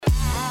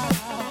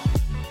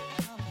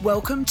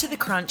Welcome to The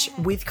Crunch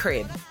with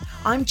Crib.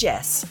 I'm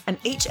Jess, and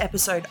each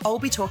episode I'll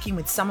be talking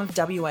with some of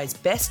WA's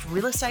best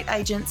real estate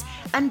agents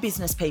and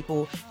business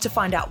people to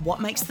find out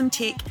what makes them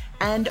tick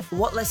and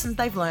what lessons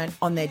they've learned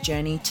on their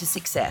journey to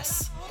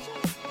success.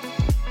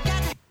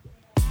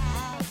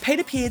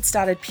 Peter Peard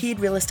started Peard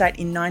Real Estate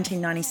in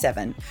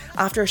 1997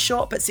 after a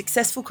short but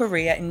successful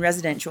career in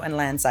residential and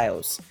land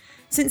sales.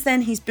 Since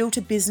then, he's built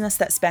a business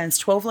that spans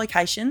 12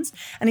 locations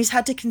and he's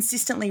had to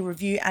consistently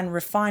review and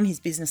refine his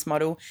business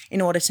model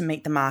in order to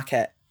meet the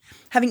market.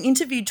 Having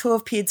interviewed two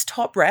of Peard's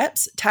top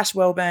reps, Tash,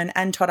 Welburn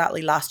and Todd,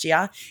 Utley last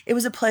year, it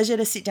was a pleasure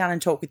to sit down and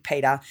talk with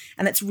Peter,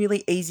 and it's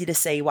really easy to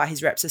see why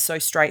his reps are so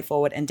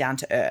straightforward and down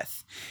to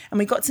earth. And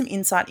we got some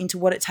insight into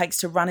what it takes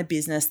to run a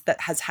business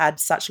that has had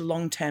such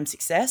long-term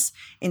success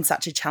in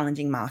such a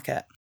challenging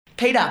market.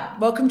 Peter,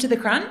 welcome to The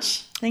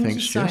Crunch. Thanks, you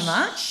so Jess.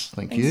 Much.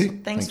 Thanks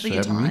you. Thanks for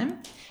your time. Me.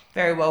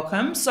 Very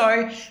welcome.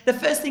 So the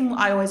first thing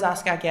I always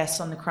ask our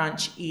guests on The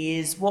Crunch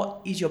is,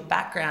 what is your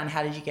background?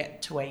 How did you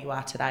get to where you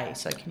are today?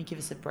 So can you give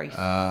us a brief?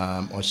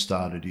 I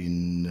started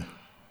in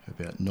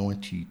about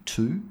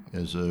 92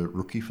 as a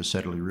rookie for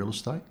Centralising Real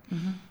Estate.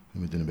 Mm-hmm.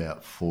 And within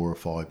about 4 or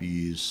 5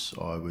 years,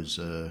 I was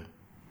a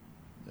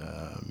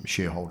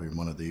shareholder in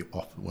one of the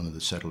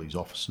Centralising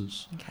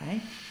offices. Okay.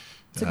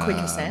 It's a quick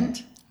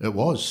ascent. It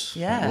was.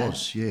 Yeah. It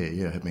was.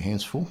 Yeah. I had my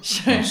hands full.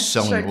 Sure. I was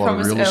selling a lot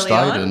of real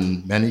estate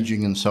and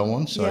managing and so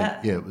on. So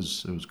it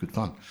was good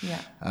fun. Yeah.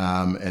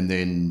 And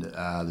then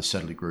the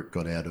Utley group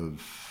got out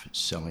of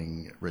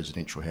selling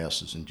residential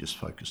houses and just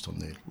focused on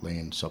their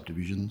land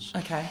subdivisions.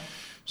 Okay.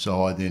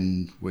 So I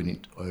then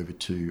went over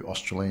to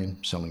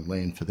Australand selling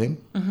land for them.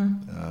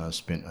 Mm-hmm.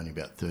 Spent only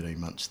about 13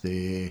 months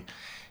there.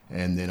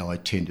 And then I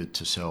tended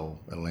to sell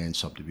a land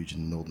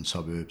subdivision in the northern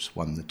suburbs,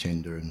 won the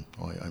tender, and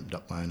I opened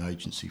up my own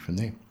agency from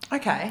there.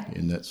 Okay.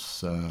 And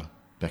that's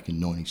back in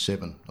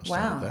 97 I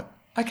started that.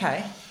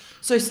 Okay.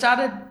 So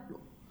started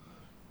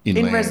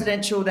in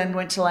residential, then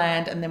went to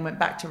land, and then went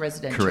back to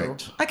residential.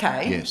 Correct.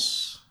 Okay.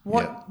 Yes.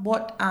 What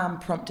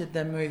prompted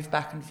the move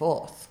back and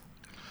forth?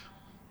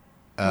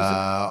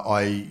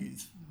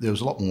 There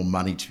was a lot more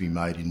money to be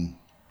made in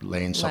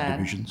land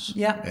subdivisions,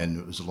 and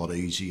it was a lot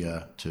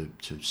easier to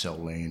sell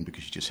land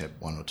because you just had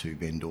one or two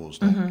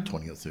vendors, not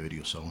 20 or 30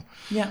 or so on.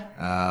 Yeah.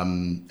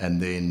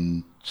 And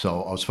then,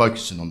 so I was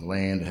focusing on the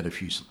land. I had a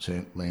few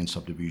land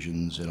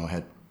subdivisions, and I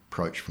had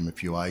approached from a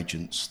few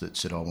agents that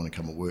said, I want to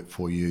come and work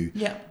for you,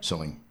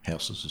 selling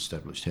houses,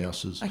 established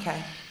houses.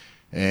 Okay.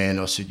 And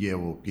I said,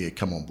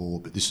 come on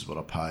board, but this is what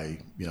I pay.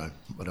 I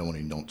don't want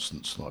any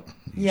nonsense like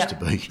it used to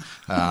be.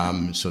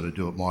 Sort of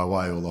do it my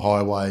way or the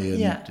highway.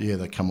 And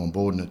they come on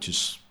board, and it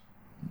just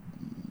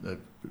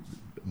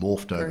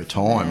morphed over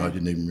time. I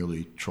didn't even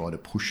really try to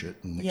push it.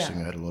 And next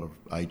thing I had a lot of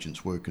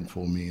agents working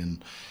for me,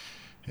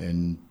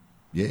 and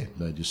they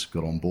just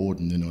got on board,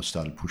 and then I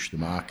started pushing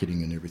the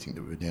marketing and everything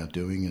that we're now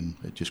doing, and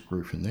it just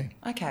grew from there.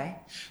 Okay.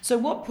 So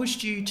what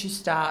pushed you to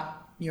start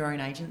your own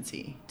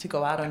agency, to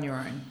go out on your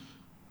own?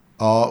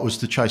 It was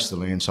to chase the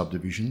land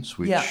subdivisions,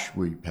 which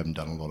we haven't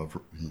done a lot of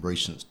in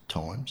recent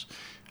times.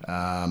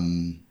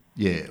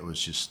 It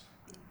was just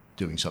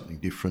doing something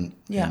different.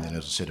 Yeah. And then,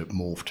 as I said, it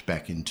morphed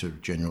back into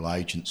general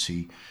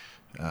agency.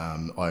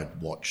 I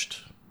had watched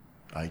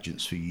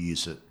agents for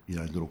years at,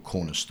 little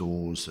corner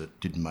stores that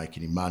didn't make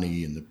any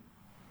money, and the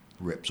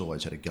reps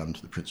always had a gun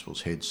to the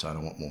principal's head saying, I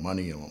want more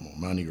money, or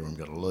I'm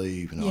going to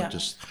leave. And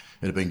it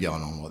had been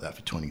going on like that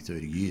for 20,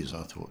 30 years.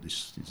 I thought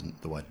this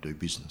isn't the way to do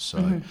business.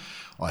 So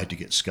I had to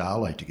get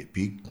scale, I had to get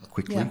big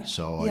quickly. Yeah.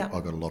 So I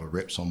got a lot of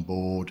reps on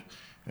board,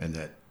 and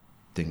that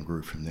then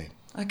grew from there.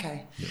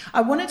 Okay. Yeah.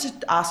 I wanted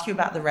to ask you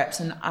about the reps,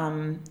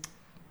 and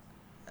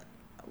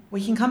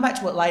we can come back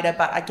to it later,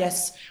 but I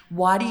guess,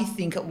 why do you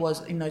think it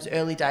was in those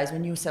early days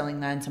when you were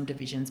selling land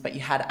subdivisions, but you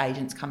had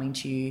agents coming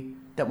to you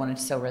that wanted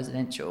to sell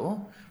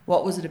residential?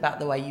 What was it about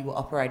the way you were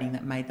operating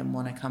that made them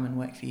want to come and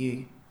work for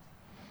you?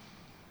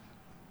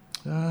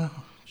 That's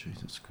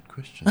a good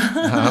question.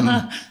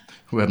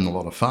 We're having a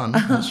lot of fun,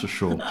 that's for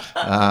sure.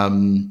 I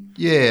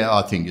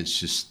think it's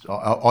just,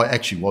 I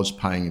actually was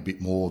paying a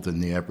bit more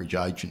than the average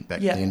agent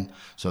back then,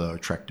 so they were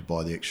attracted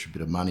by the extra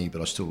bit of money,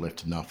 but I still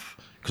left enough,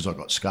 because I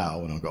got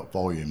scale and I got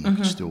volume, I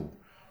could still,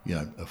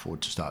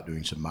 afford to start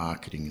doing some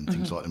marketing and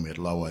things like that. And we had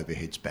low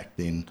overheads back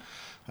then,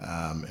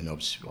 and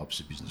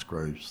obviously business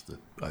grows, the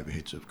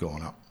overheads have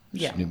gone up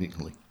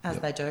significantly. As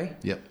they do.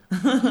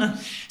 Yep.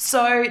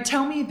 So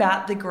tell me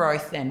about the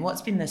growth then.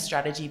 What's been the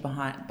strategy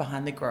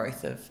behind the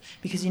growth of,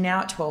 because you're now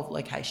at 12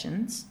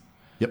 locations.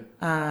 Yep.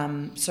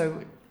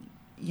 So,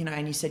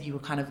 and you said you were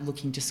kind of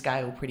looking to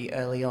scale pretty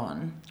early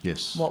on.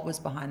 Yes. What was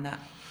behind that?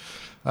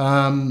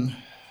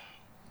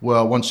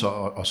 Well, once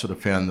I sort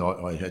of found that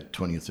I had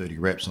 20 or 30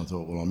 reps, and I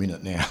thought, well, I'm in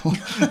it now.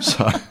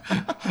 So I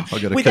got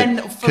to keep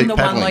the paddling.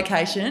 One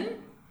location?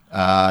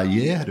 I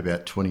had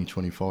about 20,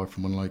 25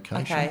 from one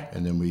location. Okay.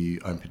 And then we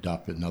opened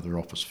up another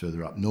office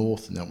further up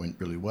north, and that went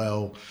really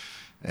well.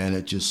 And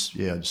it just,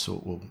 I just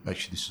thought, well,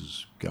 actually this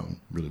is going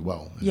really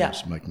well. And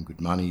it's making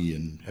good money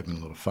and having a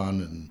lot of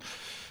fun,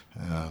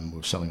 and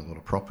we're selling a lot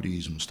of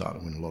properties, and we're starting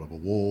to win a lot of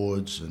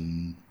awards,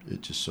 and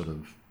it just sort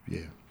of,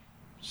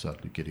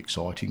 started to get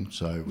exciting.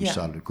 So we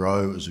started to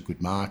grow. It was a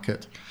good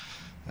market.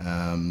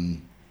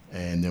 And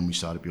then we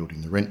started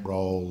building the rent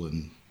roll,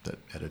 and that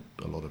added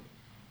a lot of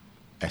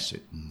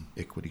asset and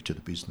equity to the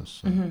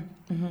business. So.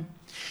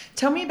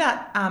 Tell me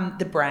about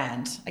the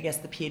brand, I guess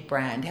the Peard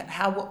brand.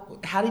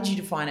 How did you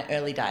define it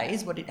early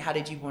days? How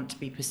did you want to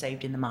be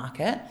perceived in the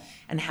market,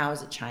 and how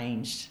has it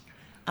changed?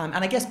 And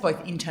I guess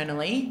both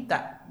internally,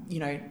 that,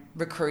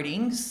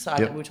 recruiting side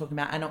that we were talking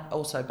about, and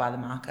also by the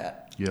market.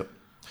 Yep.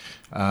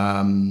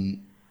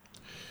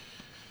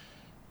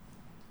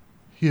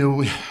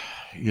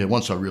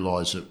 Once I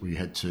realised that we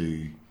had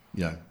to,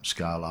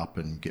 scale up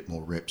and get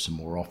more reps and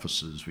more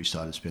offices, we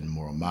started spending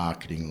more on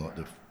marketing, like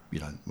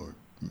we're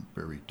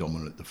very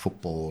dominant at the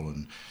football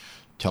and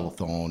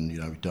telethon.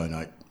 We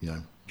donate,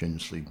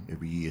 generously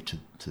every year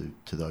to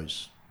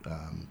those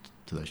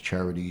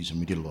charities, and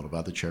we did a lot of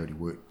other charity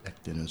work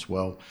back then as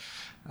well.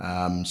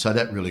 So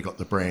that really got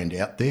the brand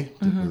out there,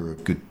 that we were a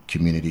good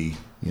community,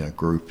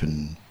 group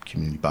and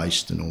community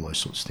based and all those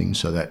sorts of things.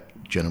 So that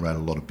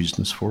generated a lot of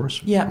business for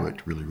us. It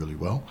worked really, really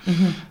well.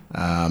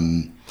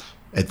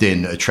 It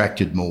then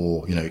attracted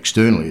more,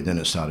 externally. Then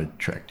it started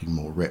attracting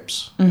more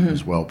reps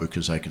as well,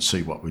 because they could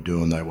see what we're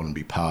doing. They want to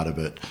be part of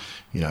it.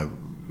 We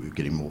were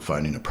getting more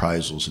phone-in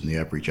appraisals than the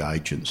average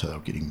agent, so they were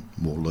getting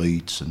more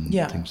leads and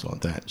things like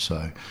that.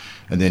 So,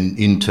 and then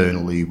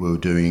internally we were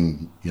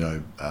doing,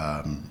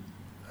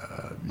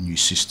 new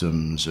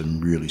systems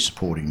and really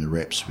supporting the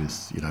reps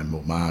with,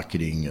 more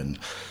marketing and,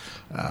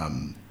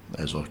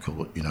 as I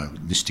call it,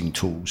 listing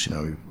tools,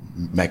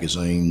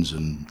 magazines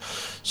and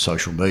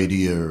social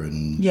media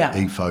and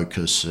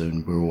e-focus,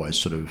 and we're always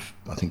sort of,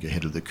 I think,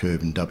 ahead of the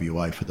curve in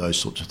WA for those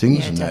sorts of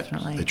things, and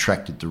definitely. That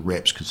attracted the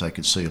reps because they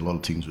could see a lot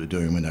of things we're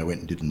doing. When they went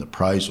and did an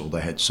appraisal,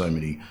 they had so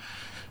many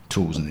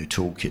tools in their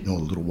toolkit and all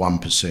the little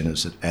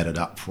 1%ers that added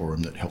up for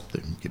them that helped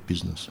them get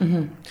business.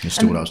 It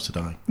still does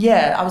today.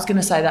 Yeah, I was going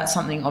to say that's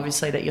something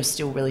obviously that you're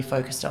still really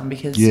focused on,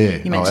 because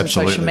you mentioned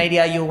social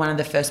media. You're one of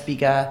the first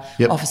bigger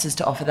offices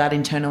to offer that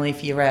internally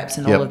for your reps,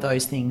 and all of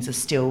those things are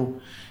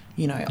still,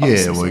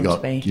 obviously we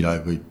got,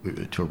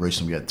 to a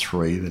recent we had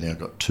 3. We've now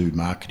got 2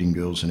 marketing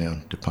girls in our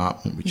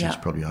department, which is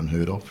probably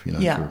unheard of,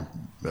 for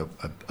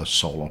a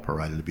sole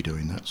operator to be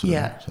doing that sort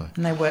of thing. So.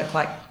 And they work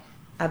like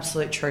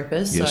absolute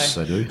troopers. Yes,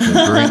 they do.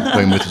 They're brilliant.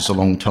 Been with us a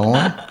long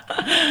time.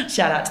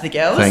 Shout out to the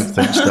girls.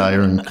 Thanks,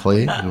 Daya and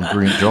Claire. Doing a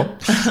brilliant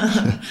job.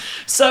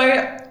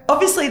 So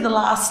obviously the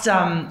last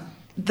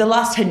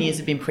 10 years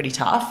have been pretty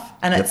tough,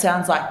 and it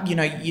sounds like,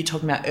 you're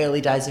talking about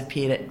early days of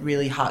Peard. It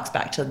really harks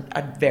back to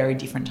a very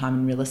different time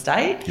in real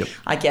estate,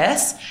 I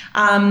guess.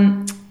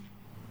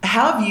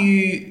 How have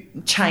you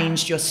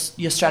changed your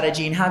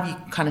strategy, and how have you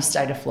kind of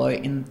stayed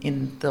afloat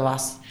in the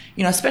last,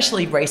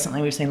 especially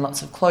recently we've seen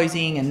lots of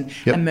closing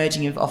and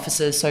merging of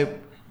offices. So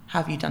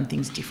how have you done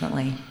things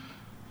differently?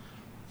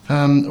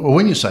 Well,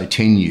 when you say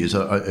 10 years,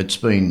 it's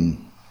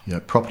been,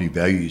 property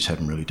values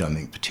haven't really done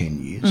anything for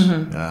 10 years.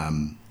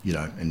 And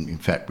in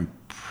fact, we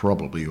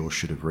probably all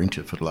should have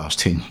rented for the last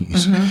 10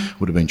 years.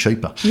 Would have been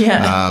cheaper.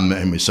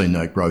 And we've seen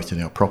no growth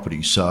in our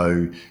property.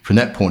 So from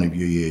that point of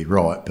view, you're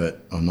right,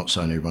 but I'm not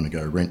saying everyone to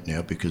go rent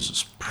now, because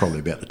it's probably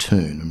about to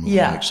turn and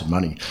we'll make some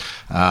money.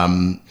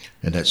 And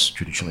that's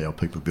traditionally how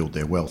people build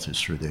their wealth,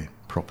 is through their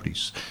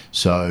properties.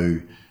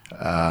 So,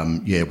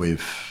 as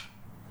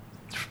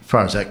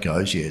far as that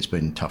goes, it's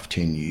been a tough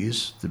 10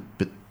 years.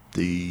 But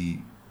the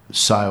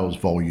sales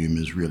volume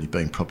has really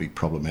been probably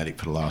problematic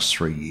for the last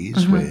 3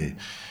 years, where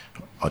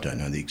I don't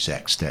know the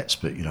exact stats,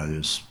 but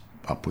there's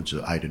upwards of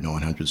 800 or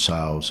 900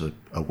 sales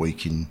a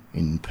week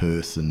in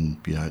Perth, and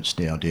it's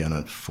now down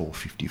at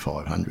 450,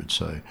 500.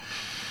 So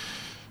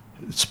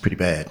it's pretty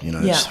bad.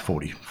 It's a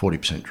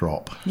 40%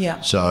 drop.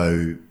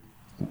 So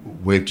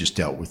we've just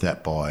dealt with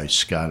that by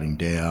scaling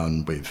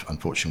down.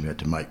 Unfortunately had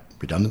to make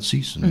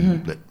redundancies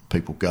and let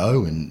people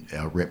go, and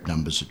our rep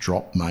numbers have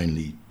dropped,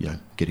 mainly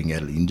getting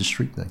out of the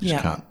industry. They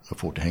just can't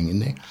afford to hang in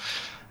there.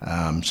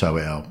 So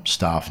our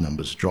staff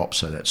numbers dropped,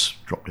 so that's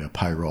dropped our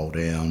payroll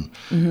down.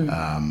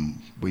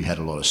 We had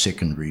a lot of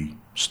secondary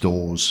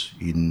stores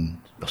in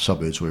the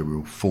suburbs where we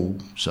were full,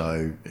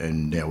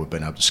 and now we've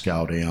been able to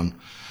scale down,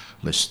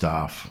 less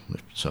staff,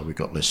 so we've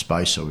got less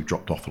space, so we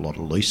dropped off a lot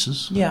of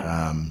leases.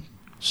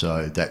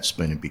 So that's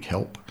been a big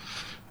help.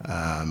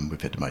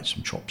 We've had to make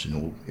some chops in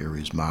all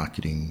areas,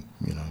 marketing,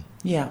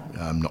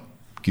 not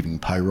giving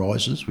pay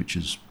rises, which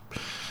is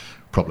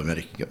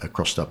problematic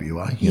across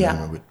WA.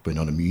 We're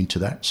not immune to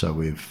that, so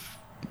we've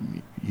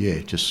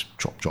just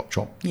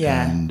chop.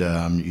 And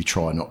you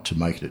try not to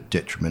make it a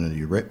detriment to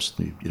your reps.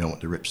 You don't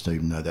want the reps to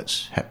even know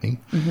that's happening.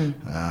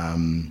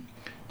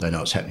 They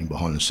know it's happening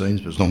behind the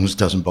scenes, but as long as it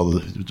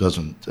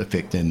doesn't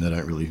affect them, they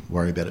don't really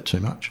worry about it too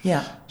much.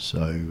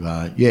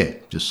 So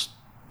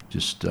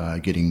just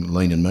getting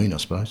lean and mean, I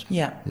suppose.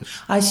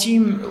 I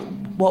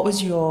assume, what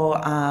was your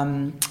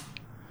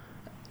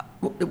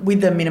with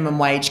the minimum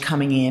wage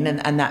coming in,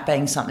 and that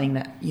being something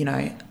that,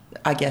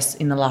 I guess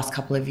in the last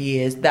couple of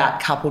years, that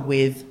coupled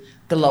with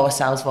the lower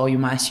sales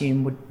volume, I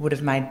assume would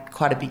have made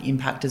quite a big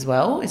impact as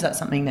well. Is that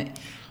something that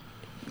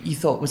you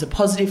thought was a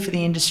positive for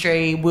the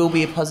industry, will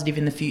be a positive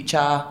in the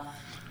future?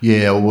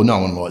 Yeah, well, no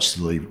one likes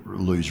to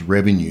lose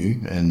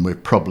revenue, and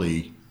we've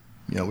probably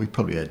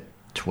had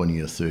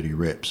 20 or 30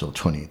 reps or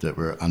 20 that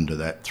were under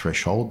that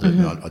threshold.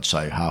 That I'd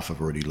say half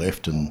have already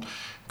left and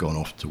gone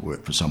off to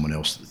work for someone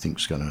else that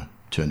thinks going to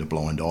turn a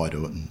blind eye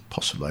to it, and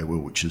possibly they will,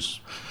 which is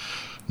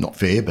not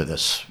fair, but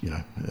that's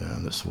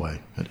that's the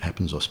way it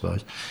happens, I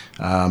suppose.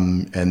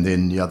 And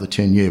then the other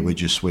 10,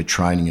 we're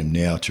training them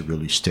now to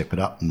really step it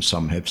up, and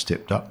some have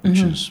stepped up, which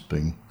has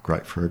been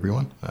great for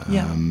everyone.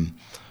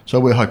 So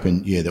we're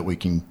hoping, that we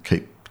can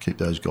keep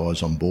those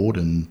guys on board,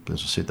 and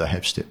as I said, they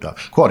have stepped up.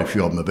 Quite a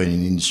few of them have been in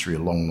the industry a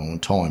long, long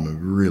time, are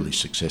really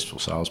successful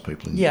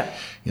salespeople.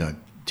 And,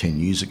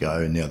 10 years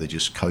ago, and now they're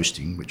just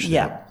coasting, which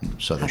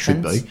they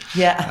should be.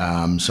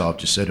 So I've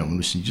just said to them,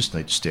 listen, you just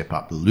need to step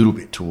up a little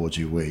bit towards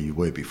where you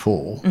were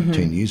before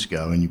 10 years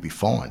ago, and you'll be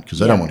fine, because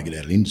they don't want to get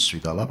out of the industry.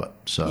 They love it.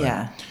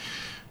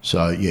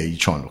 So you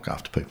try and look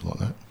after people like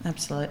that.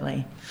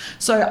 Absolutely.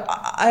 So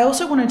I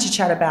also wanted to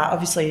chat about,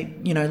 obviously,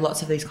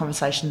 lots of these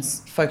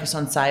conversations focus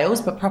on sales,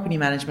 but property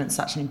management is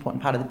such an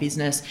important part of the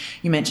business.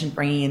 You mentioned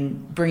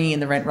bringing in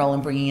the rent roll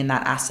and bringing in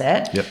that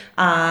asset. Yep.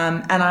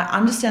 And I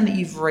understand that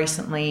you've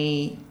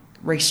recently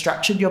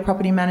restructured your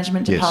property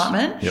management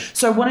department. Yep.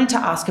 So I wanted to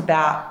ask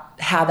about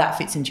how that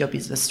fits into your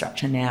business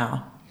structure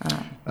now.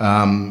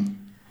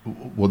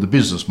 Well, the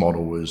business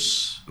model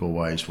was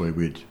always where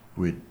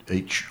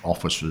each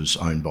office was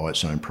owned by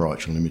its own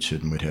proprietary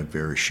limited, and we'd have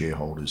various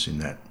shareholders in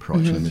that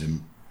proprietary limited,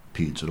 and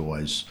Peards had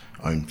always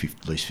owned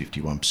at least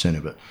 51%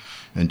 of it.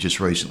 And just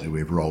recently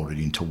we've rolled it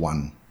into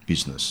one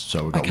business.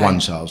 So we've got one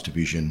sales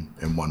division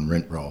and one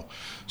rent roll.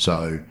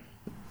 So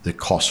the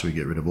costs, we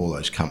get rid of all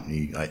those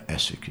company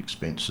asset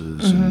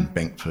expenses and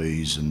bank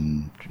fees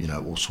and,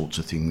 all sorts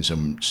of things.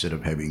 And instead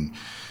of having,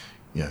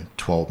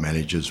 12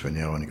 managers, we're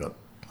now only got,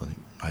 I think,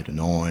 8 or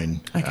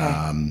 9.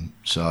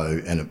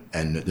 So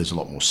and there's a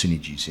lot more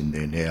synergies in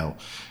there now,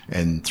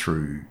 and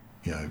through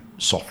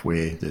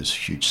software, there's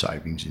huge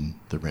savings in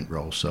the rent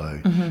roll. So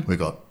we've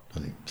got, I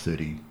think,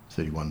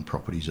 31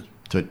 properties,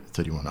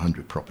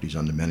 3,100 properties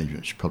under management,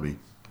 which is probably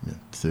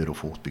third or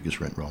fourth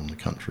biggest rent roll in the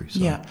country.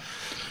 So.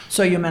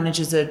 So your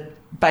managers are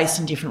based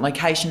in different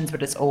locations,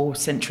 but it's all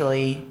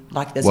centrally,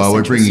 like there's a central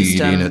we're bringing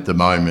system. It in at the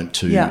moment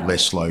to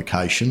less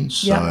locations.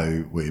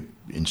 So we're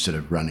instead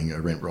of running a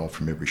rent roll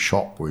from every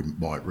shop, we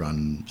might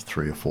run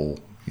 3 or 4,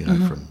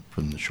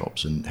 from the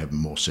shops, and have them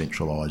more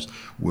centralised,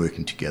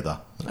 working together,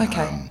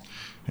 and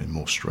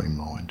more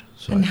streamlined.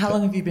 So and how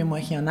long have you been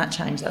working on that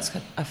change? That's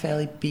a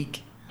fairly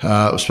big. It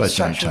was supposed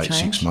to only take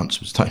 6 months.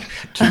 It was taking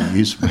 2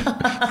 years.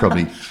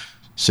 Probably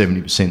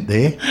 70%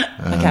 there.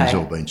 There's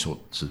all been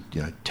sorts of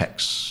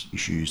tax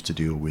issues to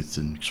deal with,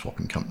 and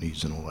swapping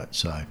companies and all that.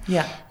 So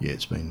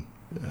it's been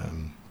a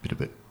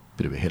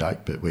bit of a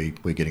headache, but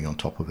we're getting on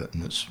top of it,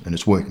 and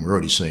it's working. We're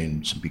already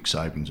seeing some big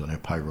savings on our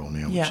payroll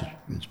now, which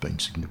has been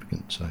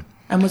significant. So.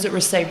 And was it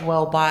received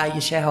well by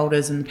your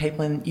shareholders and the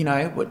people in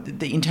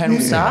the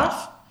internal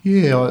staff?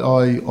 Yeah,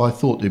 I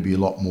thought there'd be a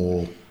lot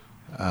more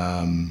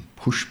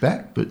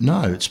pushback, but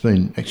no, it's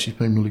been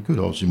really good.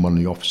 I was in one of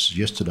the offices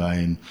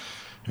yesterday,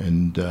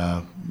 and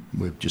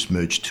we've just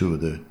merged 2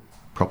 of the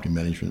property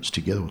managements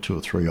together, or 2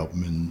 or 3 of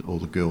them, and all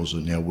the girls are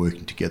now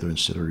working together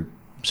instead of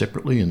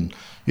separately, and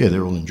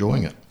they're all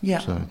enjoying it.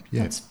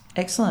 That's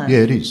excellent.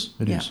 It is.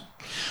 It is.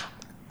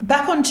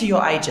 Back onto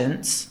your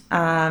agents,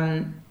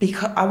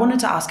 because I wanted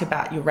to ask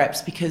about your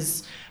reps,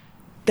 because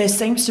there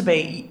seems to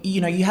be,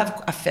 you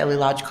have a fairly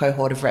large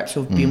cohort of reps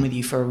who've been with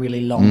you for a really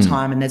long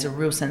time, and there's a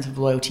real sense of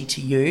loyalty to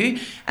you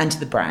and to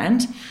the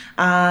brand.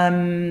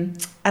 And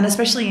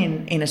especially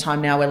in a time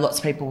now where lots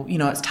of people,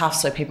 it's tough,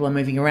 so people are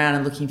moving around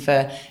and looking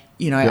for,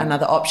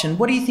 another option.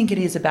 What do you think it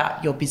is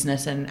about your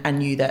business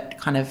and you that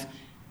kind of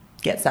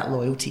gets that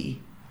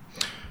loyalty?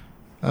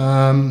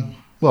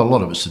 Well, a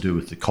lot of it's to do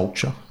with the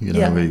culture.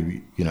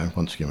 We,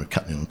 once again, we're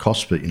cutting on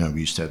costs, but,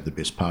 we used to have the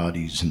best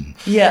parties and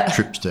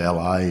trips to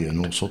LA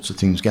and all sorts of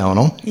things going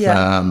on.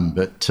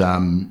 But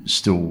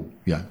still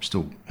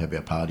have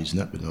our parties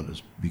and that, but not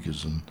as big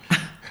as and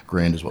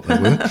grand as what they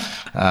were.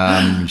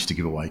 We used to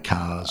give away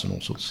cars and all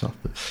sorts of stuff.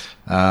 But,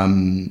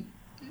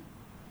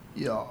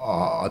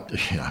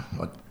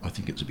 I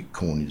think it's a bit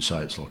corny to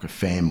say it's like a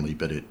family,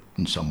 but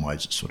in some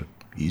ways it sort of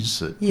is.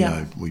 That,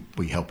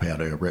 we help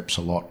out our reps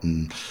a lot,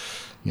 and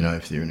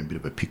if they're in a bit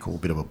of a pickle, a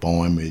bit of a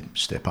bind, we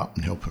step up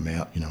and help them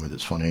out, whether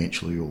it's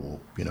financially or,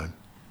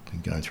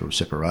 going through a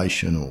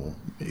separation or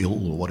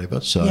ill or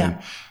whatever. So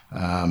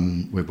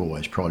we've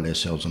always prided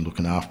ourselves on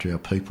looking after our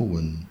people,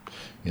 and,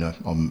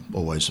 I'm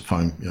always the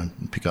phone,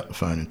 pick up the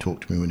phone and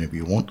talk to me whenever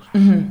you want.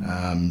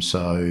 I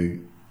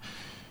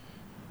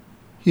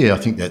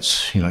think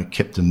that's,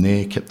 kept them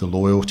there, kept the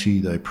loyalty.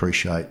 They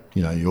appreciate,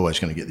 you're always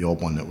going to get the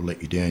odd one that will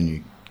let you down.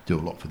 You do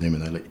a lot for them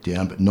and they let you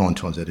down, but 9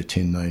 times out of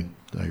 10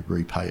 they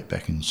repay it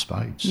back in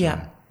spades.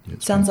 So,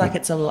 sounds like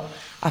it's a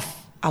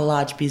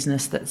large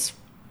business that's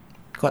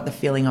got the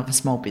feeling of a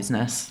small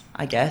business,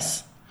 I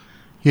guess.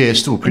 Yeah,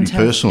 it's still pretty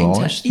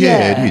personalised.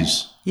 It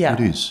is. Yeah,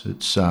 it is.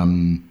 It's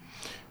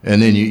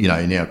And then, you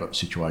now got a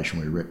situation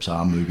where reps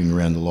are moving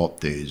around the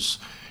lot. There's,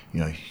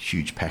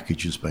 huge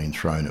packages being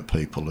thrown at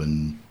people.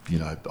 And,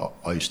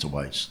 I used to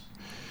always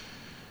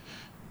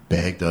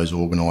bag those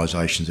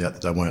organisations out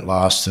that they won't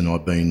last.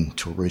 And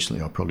till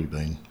recently, I've probably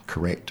been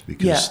correct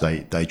because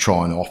they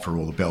try and offer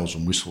all the bells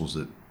and whistles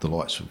that the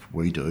likes of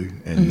we do,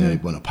 and they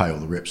want to pay all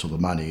the reps all the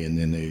money, and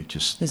then they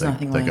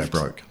go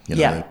broke.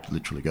 They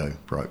literally go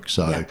broke.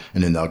 So,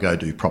 and then they'll go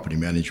do property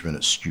management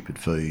at stupid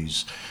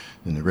fees,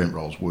 and the rent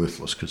roll's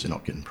worthless because they're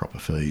not getting proper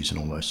fees and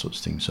all those sorts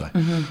of things. So,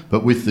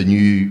 but with the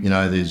new,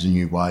 there's a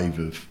new wave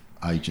of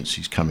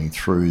agencies coming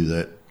through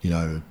that,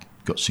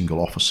 got single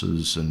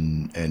offices,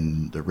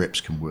 and the reps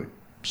can work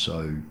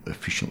so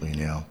efficiently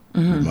now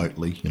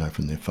remotely,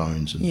 from their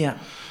phones and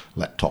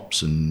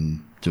laptops,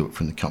 and do it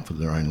from the comfort of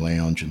their own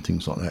lounge and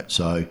things like that.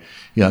 So,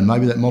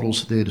 maybe that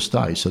model's there to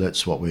stay. So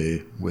that's what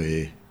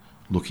we're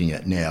looking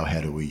at now. How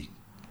do we,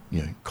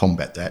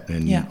 combat that?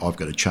 And I've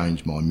got to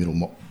change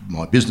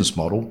my business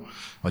model.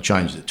 I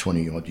changed it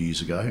 20 odd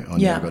years ago. I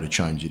now got to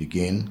change it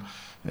again.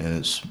 And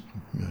it's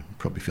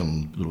probably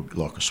feeling a little bit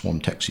like a swan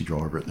taxi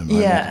driver at the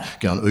moment. Yeah.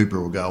 Going,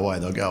 Uber will go away,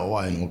 they'll go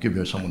away, and I'll give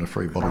you someone a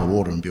free bottle of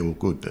water and be all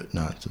good. But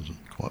no, it doesn't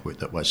quite work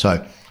that way.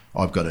 So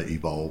I've got to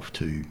evolve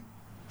to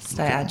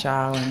stay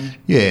agile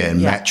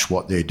and match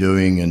what they're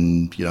doing,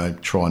 and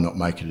try and not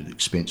make it at the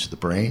expense of the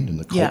brand and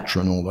the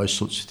culture and all those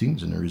sorts of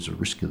things. And there is a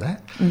risk of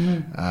that.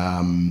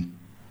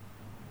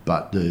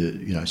 But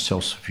the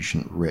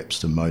self-sufficient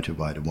reps, the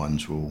motivated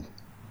ones, will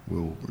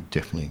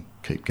definitely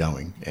keep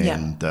going,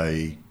 and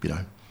they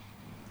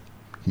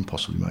can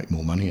possibly make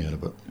more money out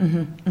of it.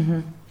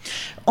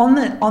 On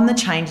the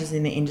changes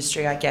in the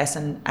industry, I guess,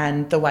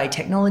 and the way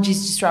technology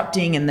is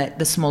disrupting, and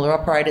the smaller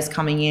operators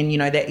coming in,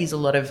 there is a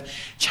lot of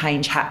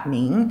change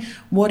happening.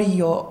 What are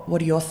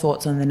your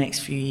thoughts on the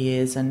next few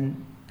years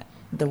and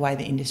the way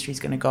the industry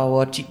is going to go?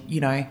 Or do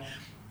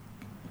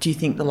you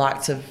think the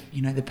likes of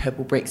the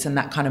purple bricks and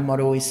that kind of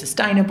model is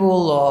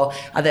sustainable, or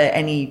are there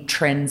any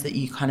trends that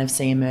you kind of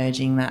see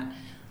emerging that?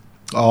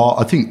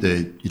 I think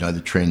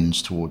the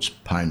trends towards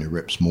paying the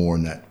reps more,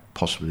 and that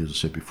possibly, as I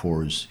said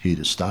before, is here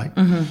to stay.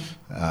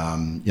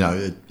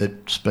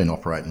 It's been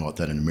operating like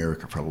that in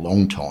America for a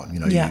long time.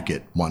 You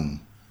get one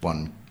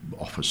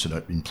office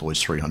that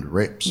employs 300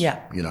 reps.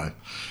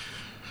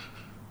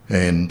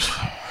 And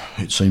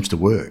it seems to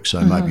work.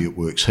 So maybe it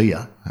works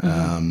here,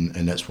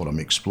 and that's what I'm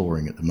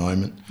exploring at the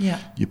moment.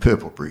 Your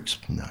purple bricks,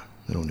 no,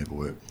 it'll never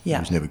work. It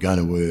was never going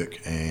to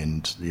work,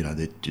 and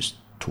they're just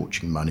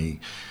torching money.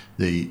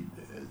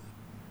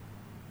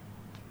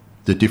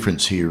 The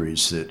difference here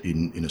is that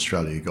in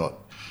Australia, you got,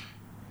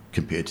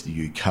 compared to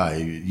the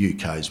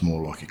UK is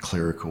more like a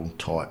clerical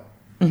type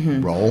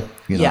role.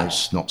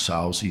 It's not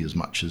salesy as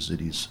much as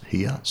it is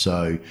here.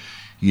 So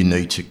you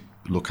need to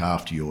look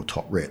after your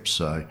top reps.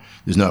 So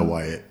there's no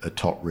way a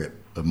top rep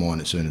of mine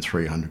that's earning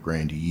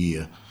 $300,000 a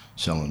year,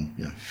 selling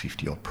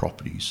 50 odd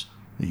properties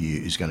a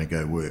year, is going to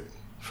go work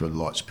for the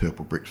likes of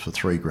Purple Bricks for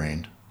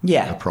 $3,000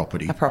 a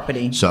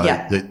property. So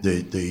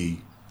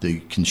the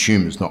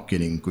consumer's not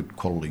getting good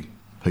quality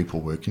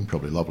people working,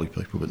 probably lovely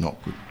people, but not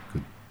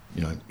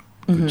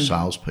good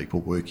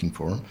salespeople working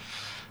for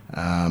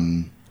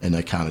them, and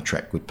they can't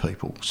attract good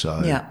people.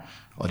 So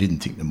I didn't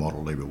think the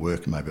model will ever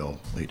work. Maybe I'll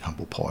eat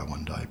humble pie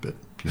one day, but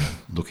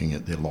looking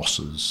at their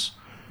losses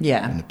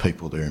and the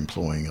people they're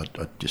employing, I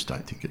just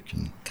don't think it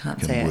can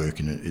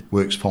work. And it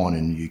works fine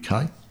in the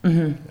UK.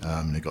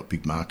 They've got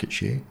big market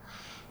share,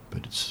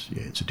 but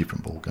it's a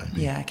different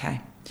ballgame.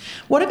 Okay.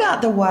 What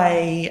about the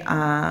way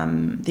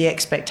the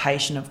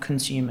expectation of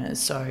consumers?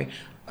 So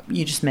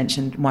you just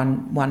mentioned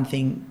one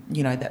thing,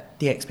 that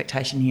the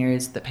expectation here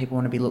is that people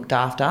want to be looked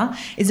after.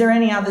 Is there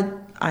any other,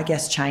 I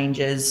guess,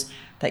 changes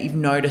that you've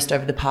noticed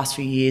over the past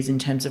few years in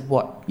terms of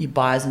what your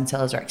buyers and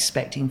sellers are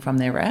expecting from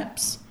their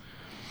reps?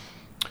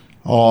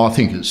 I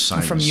think it's the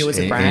same from you as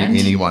a brand.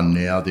 Anyone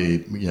now,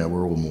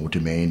 we're all more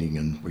demanding,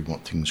 and we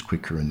want things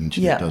quicker, and the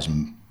internet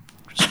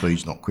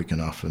speed's not quick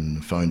enough, and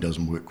the phone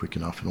doesn't work quick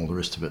enough, and all the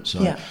rest of it.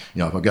 So,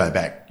 if I go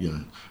back,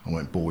 I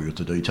won't bore you with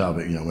the detail,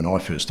 but when I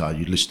first started,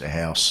 you'd list a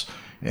house,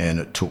 and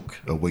it took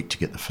a week to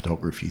get the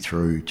photography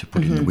through, to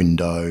put in the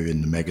window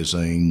and the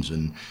magazines,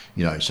 and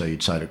so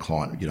you'd say to a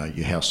client,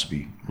 your house will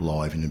be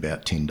live in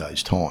about 10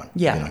 days' time.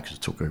 Because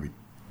it took every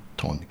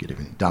time to get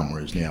everything done,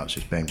 whereas now it's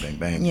just bang, bang,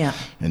 bang,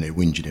 and they're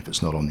whinging if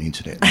it's not on the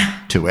internet in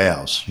 2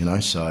 hours.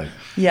 So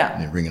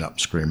they're ringing up,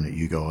 screaming at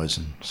you guys,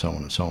 and so on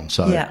and so on.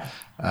 So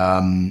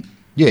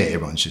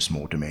everyone's just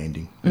more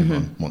demanding.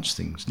 Everyone wants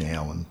things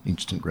now and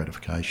instant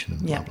gratification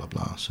and blah, blah,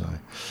 blah. So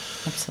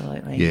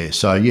absolutely.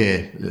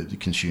 The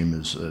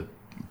consumers,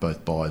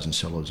 both buyers and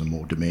sellers, are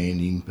more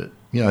demanding. But,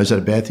 is that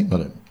a bad thing?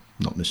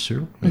 Not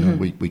necessarily.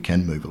 We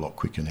can move a lot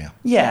quicker now.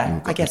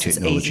 I guess it's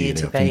easier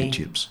to be...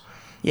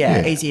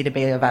 easier to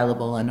be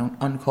available and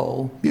on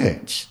call.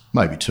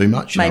 Maybe too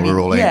much. We're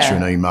all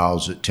answering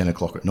emails at 10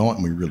 o'clock at night,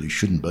 and we really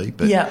shouldn't be.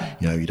 But,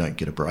 you don't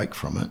get a break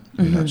from it.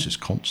 It's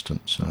just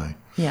constant. So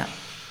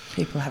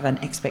People have an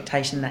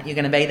expectation that you're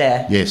going to be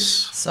there. Yes.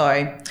 So,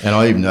 and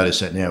I even notice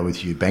that now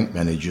with your bank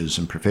managers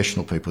and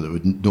professional people that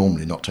would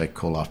normally not take a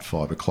call after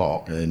 5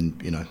 o'clock, and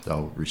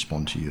they'll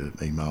respond to your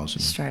emails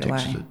and straight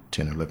texts away at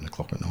 10 or 11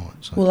 o'clock at night.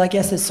 So. Well, I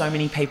guess there's so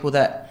many people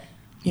that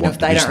if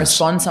they don't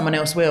respond, someone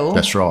else will.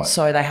 That's right.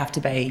 So they have to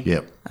be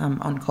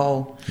on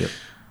call. Yep.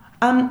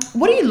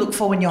 What do you look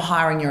for when you're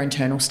hiring your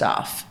internal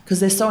staff? Because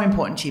they're so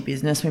important to your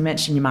business. We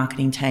mentioned your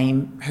marketing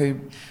team who,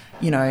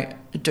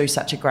 do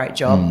such a great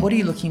job. What are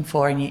you looking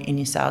for in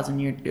your sales and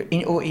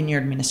in your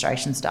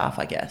administration staff,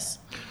 I guess,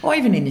 or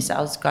even in your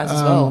sales guys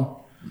as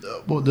well?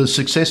 Well, the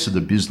success of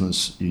the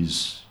business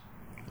is,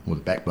 the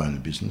backbone of the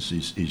business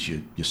is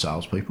your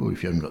salespeople.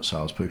 If you haven't got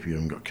salespeople, you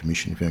haven't got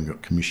commission. If you haven't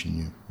got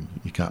commission,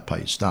 you can't pay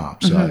your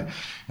staff. So,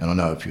 and I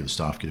know a few of the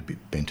staff get a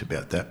bit bent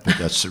about that, but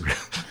that's the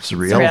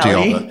reality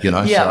of it,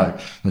 Yeah.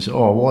 So they say,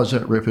 why is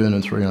that rep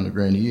earning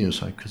 $300,000 a year?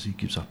 So, because he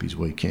gives up his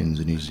weekends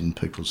and he's in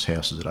people's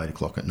houses at 8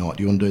 o'clock at night.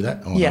 Do you want to do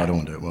that? No, I don't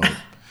want to do it. Well,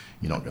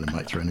 you're not going to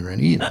make $300,000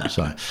 a year.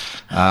 So,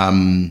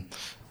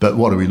 but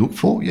what do we look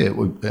for? Yeah,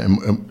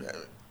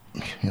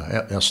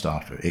 our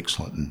staff are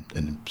excellent,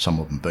 and some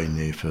of them have been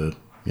there for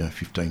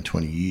 15,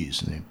 20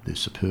 years, and they're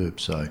superb.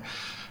 So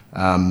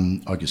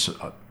I guess,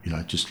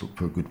 just look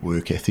for a good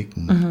work ethic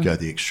and go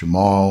the extra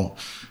mile.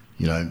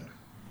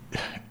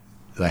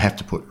 They have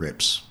to put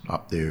reps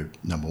up there,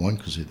 number one,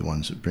 because they're the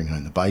ones that bring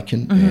home the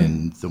bacon,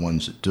 and the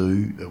ones that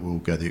do will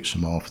go the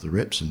extra mile for the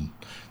reps, and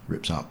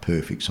reps aren't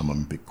perfect. Some of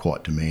them are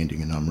quite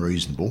demanding and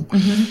unreasonable.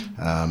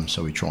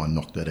 So we try and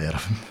knock that out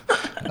of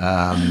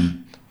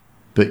them.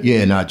 But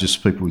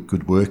just people with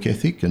good work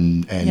ethic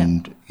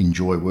and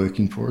enjoy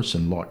working for us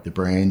and like the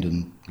brand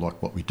and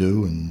like what we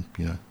do. And,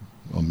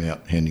 I'm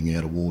out handing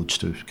out awards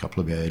to a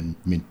couple of our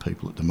admin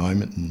people at the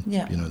moment, and,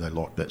 they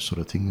like that sort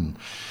of thing.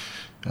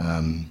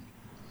 And,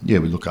 we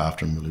look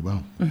after them really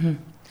well.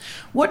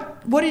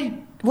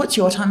 What's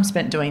your time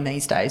spent doing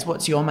these days?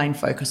 What's your main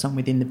focus on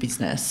within the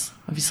business?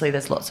 Obviously,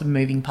 there's lots of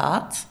moving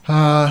parts.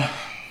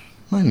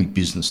 Mainly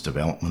business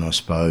development, I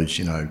suppose,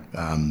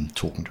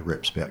 talking to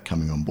reps about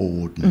coming on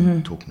board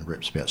and talking to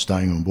reps about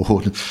staying on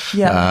board.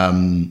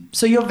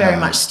 So you're very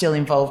much still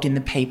involved in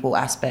the people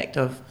aspect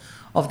of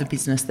the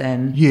business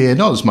then? Yeah,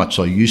 not as much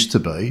as I used to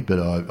be, but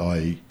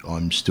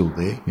I'm still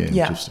there,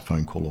 just a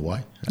phone call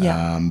away.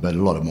 But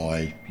a lot of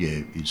my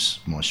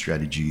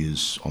strategy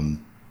is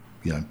on,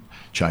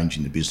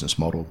 changing the business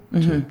model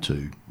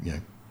to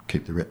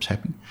keep the reps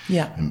happy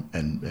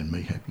and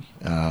me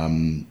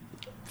happy.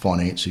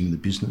 Financing the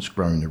business,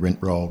 growing the rent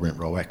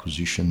roll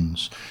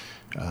acquisitions,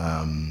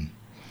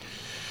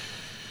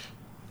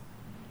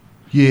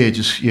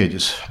 just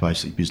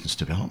basically business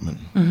development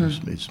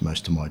is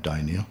most of my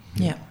day now.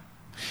 Yeah.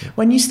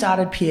 When you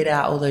started Peard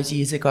out all those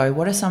years ago,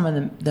 what are some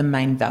of the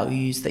main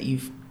values that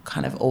you've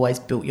kind of always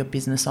built your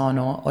business on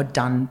or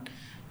done,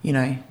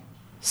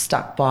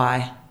 stuck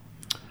by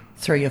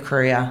through your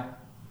career?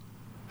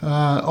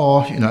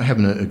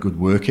 Having a good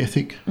work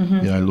ethic,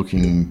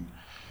 looking.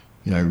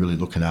 Really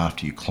looking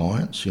after your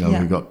clients.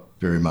 We've got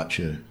very much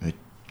a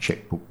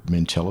chequebook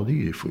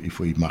mentality. If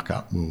we muck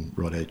up, we'll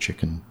write our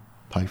cheque and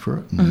pay for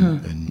it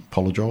and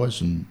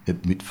apologise and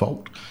admit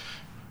fault.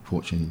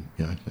 Fortunately,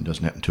 it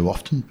doesn't happen too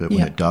often, but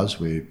when it does,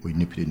 we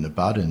nip it in the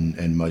bud,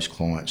 and most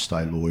clients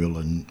stay loyal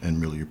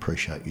and really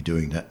appreciate you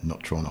doing that and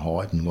not trying to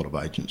hide. And a lot of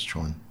agents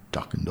try and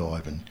duck and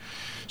dive and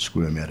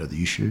squirm out of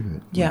the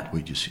issue.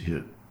 We just hit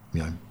it,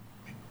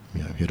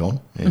 head on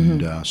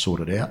and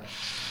sort it out.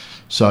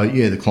 So,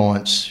 the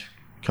clients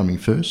coming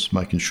first,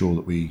 making sure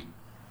that we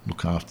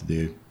look after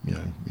their,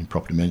 in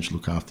property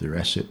management, look after their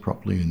asset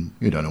properly. And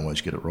you don't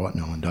always get it right,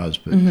 no one does,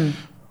 but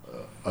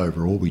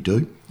overall we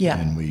do.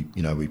 And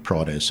we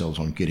pride ourselves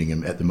on getting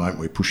them. At the moment,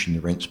 we're pushing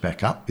the rents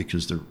back up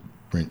because the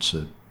rents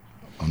are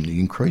on the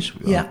increase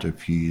after a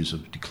few years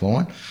of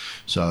decline.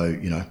 So,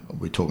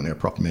 we're talking to our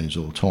property managers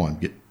all the time.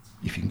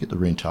 If you can get the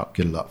rent up,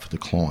 get it up for the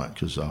client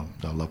because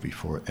they'll love you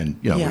for it.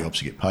 And, we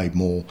obviously get paid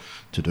more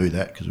to do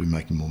that because we're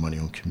making more money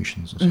on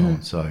commissions and so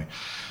on. So,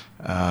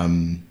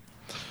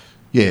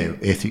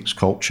 ethics,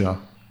 culture,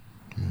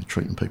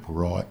 treating people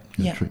right,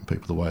 treating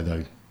people the way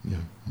the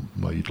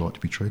way you'd like to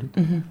be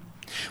treated.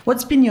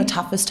 What's been your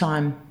toughest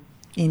time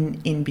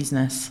in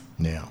business?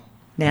 Now?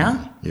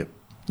 Yep.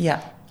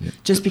 Yeah. Yep.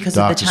 Just because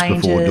Darkest of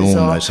the changes? Before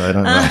dawn, they say,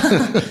 don't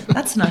they?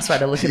 That's a nice way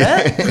to look at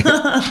it.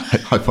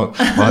 I hope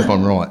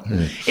I'm right.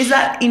 Yeah. Is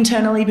that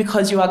internally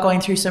because you are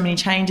going through so many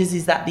changes?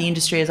 Is that the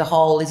industry as a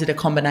whole? Is it a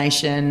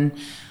combination?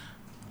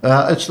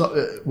 It's not.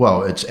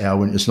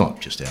 It's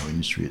not just our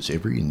industry. It's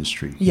every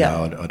industry.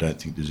 Yeah. I don't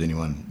think there's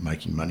anyone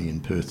making money in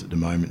Perth at the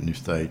moment, and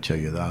if they tell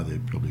you they're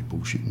probably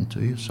bullshitting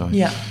to you. So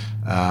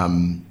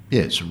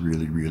it's a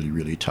really, really,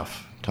 really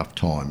tough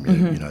time.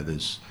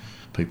 There's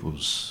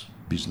people's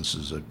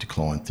businesses have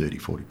declined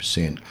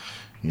 30-40%,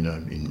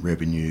 in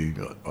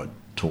revenue. I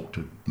talk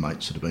to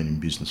mates that have been in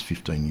business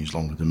 15 years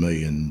longer than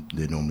me, and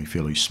they're normally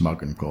fairly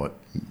smug and quite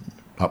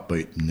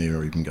upbeat, and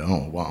they're even going,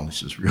 oh, wow,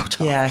 this is real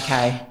tough. Yeah,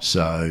 okay.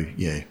 So,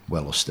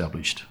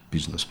 well-established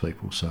business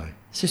people, so.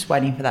 It's just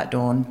waiting for that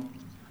dawn.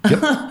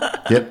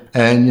 Yep.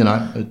 And,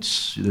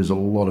 there's a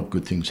lot of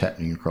good things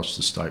happening across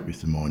the state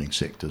with the mining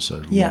sector. So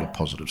a lot of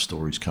positive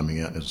stories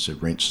coming out. As I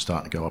said, rents are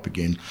starting to go up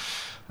again.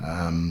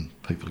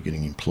 People are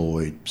getting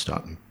employed,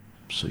 starting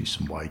to see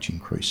some wage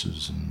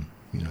increases, and,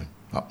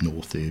 up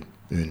north there,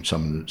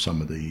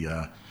 some of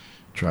the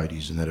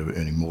tradies and that are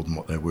earning more than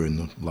what they were in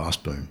the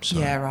last boom. So,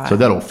 so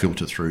that'll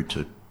filter through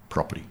to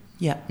property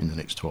in the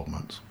next 12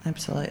 months.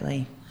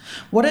 Absolutely.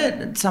 What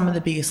are some of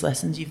the biggest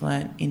lessons you've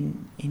learned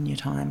in your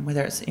time,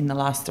 whether it's in the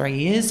last 3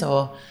 years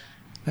or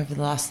over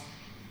the last,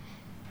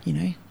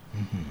 I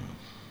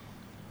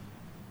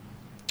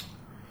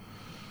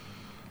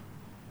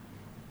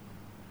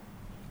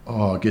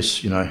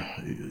guess, you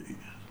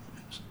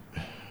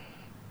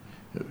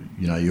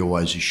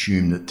always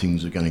assume that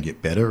things are going to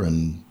get better,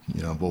 and,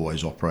 I've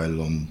always operated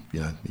on,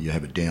 you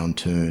have a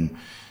downturn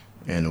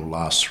and it'll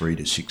last 3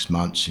 to 6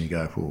 months, and you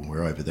go, well,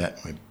 we're over that,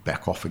 and we're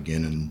back off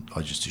again, and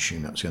I just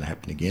assumed that was going to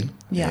happen again.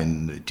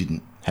 And it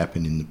didn't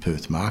happen in the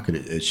Perth market.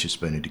 It's just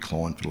been a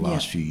decline for the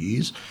last few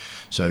years.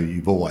 So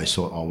you've always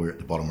thought, we're at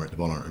the bottom,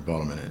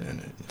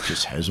 and it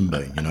just hasn't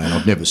been, and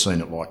I've never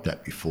seen it like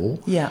that before.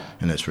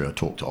 And that's where I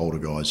talk to older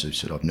guys who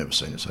said, I've never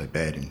seen it so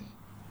bad in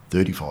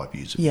 35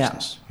 years of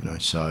business,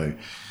 so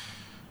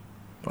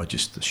I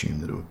just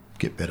assumed that it would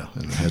get better,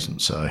 and it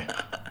hasn't. So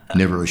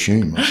never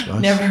assume, I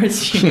suppose. Never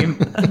assume.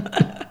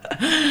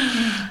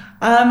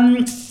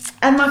 And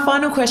my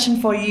final question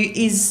for you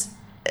is,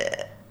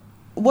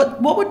 what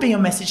would be your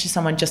message to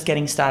someone just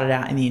getting started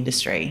out in the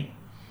industry?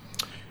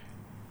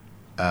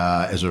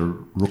 As a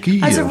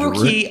rookie? As a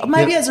rookie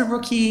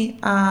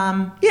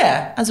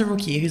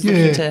who's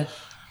looking to...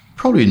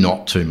 Probably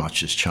not too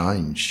much has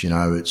changed.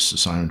 It's the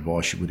same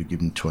advice you would have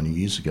given 20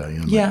 years ago.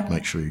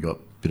 Make sure you've got a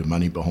bit of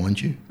money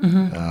behind you,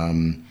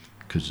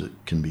 because it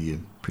can be a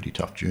pretty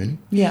tough journey.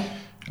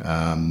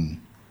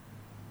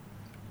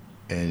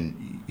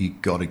 And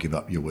you've got to give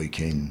up your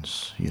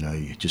weekends.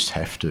 You just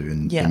have to.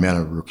 And the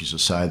amount of rookies that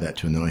say that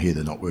to, and then I hear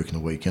they're not working the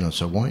weekend. I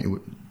say, why don't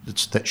you?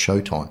 It's that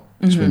showtime.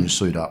 It's when you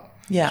suit up.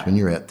 It's when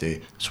you're out there.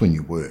 It's when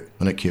you work.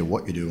 I don't care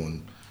what you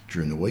do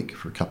during the week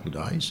for a couple of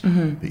days,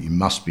 but you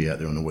must be out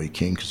there on the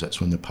weekend, because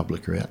that's when the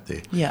public are out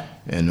there.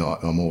 And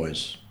I'm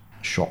always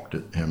shocked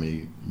at how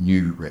many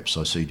new reps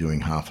I see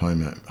doing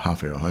half-hour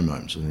home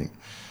homes. I think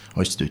I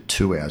used to do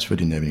 2 hours. If I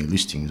didn't have any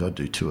listings, I'd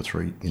do 2 or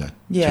 3, 2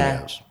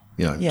 hours.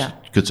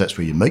 Because that's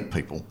where you meet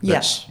people.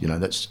 That's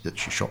that's your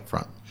shop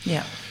front.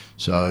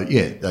 So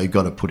they've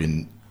got to put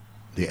in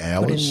the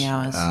hours.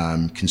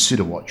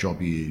 Consider what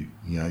job you're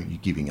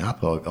giving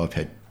up. I've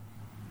had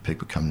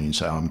people come in and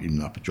say, I'm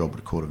giving up a job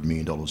at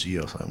 $250,000 a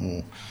year. I say,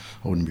 well,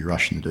 I wouldn't be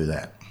rushing to do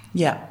that.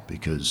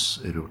 Because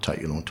it'll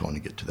take you a long time to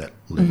get to that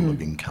level of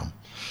income.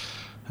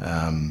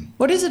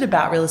 What is it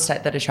about real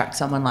estate that attracts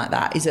someone like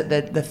that? Is it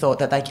the thought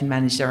that they can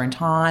manage their own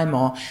time,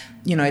 or,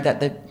 that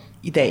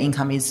their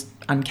income is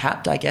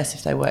uncapped, I guess,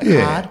 if they work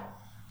hard?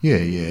 Yeah,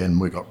 and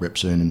we've got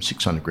reps earning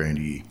 $600,000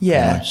 a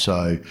year.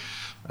 So,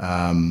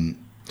 I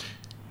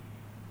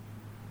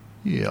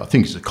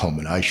think it's a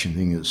combination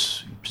thing.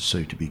 It's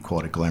perceived to be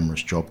quite a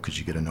glamorous job because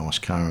you get a nice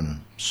car and a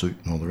suit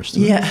and all the rest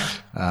of it.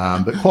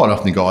 But quite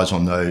often the guys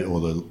on those, or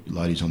the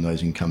ladies on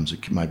those incomes, are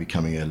maybe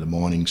coming out of the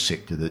mining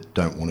sector that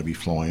don't want to be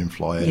fly in,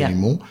 fly out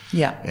anymore.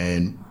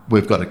 And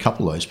we've got a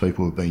couple of those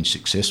people who have been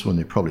successful, and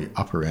they're probably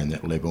up around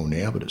that level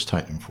now, but it's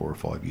taken them 4 or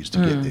 5 years to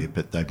get there.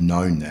 But they've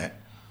known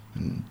that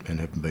and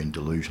haven't been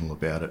delusional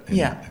about it, and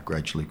have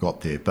gradually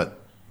got there.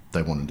 But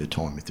they wanted their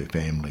time with their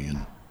family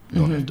and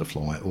not have to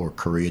fly, or a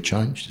career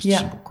change, just a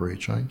simple career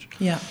change.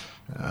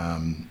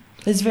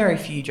 There's very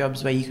few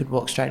jobs where you could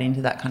walk straight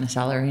into that kind of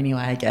salary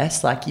anyway, I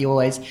guess. Like, you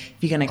always, if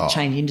you're going to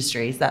change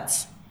industries,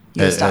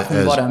 you start from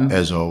the bottom.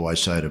 As I always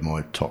say to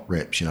my top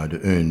reps, to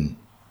earn,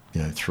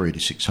 $300,000 to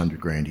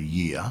 $600,000 a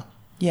year,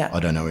 I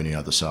don't know any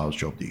other sales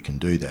job that you can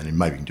do that. And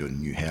maybe you can do it in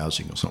new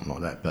housing or something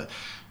like that. But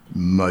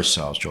most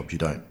sales jobs, you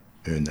don't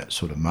earn that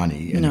sort of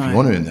money. And if you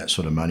want to earn that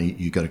sort of money,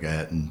 you've got to go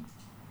out and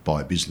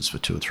buy a business for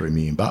 $2 or $3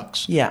 million,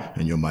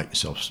 and you'll make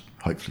yourself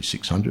hopefully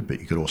 600, but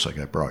you could also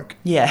go broke.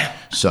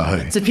 So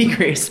it's a big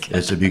risk.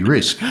 It's a big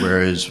risk.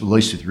 Whereas at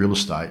least with real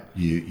estate,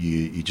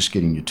 you're just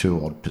getting your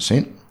 2% odd.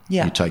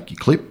 You take your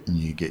clip and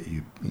you get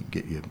your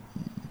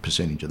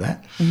percentage of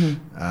that.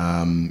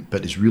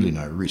 But there's really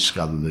no risk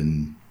other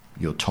than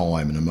your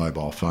time and a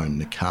mobile phone in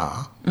the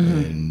car,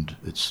 and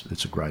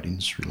it's a great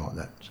industry like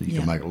that. So you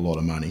can make a lot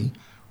of money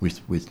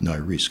with no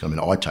risk. I mean,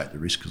 I take the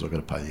risk because I've got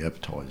to pay the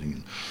advertising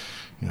and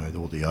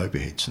all the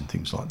overheads and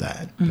things like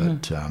that.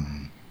 But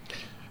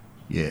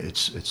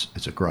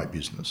it's a great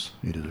business.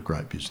 It is a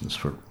great business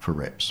for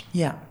reps.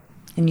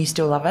 And you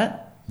still love it?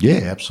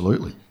 Yeah,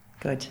 absolutely.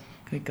 Good.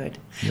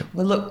 Yep.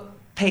 Well, look,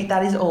 Pete,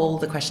 that is all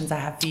the questions I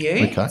have for you.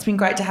 Okay. It's been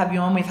great to have you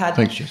on.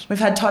 Thanks, Jess. We've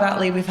had Todd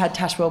Utley, we've had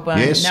Tash Welburn,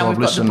 yes, now I've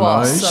we've got the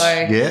boss. So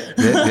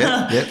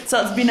yeah.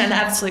 So it's been an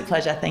absolute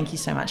pleasure. Thank you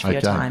so much for your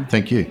time.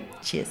 Thank you.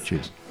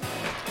 Cheers.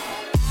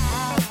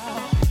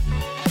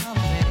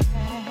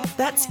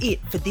 That's it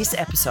for this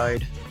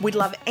episode. We'd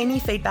love any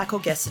feedback or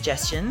guest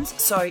suggestions,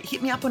 so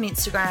hit me up on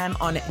Instagram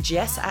on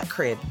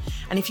Jess@Crib.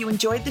 And if you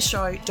enjoyed the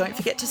show, don't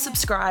forget to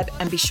subscribe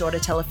and be sure to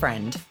tell a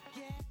friend.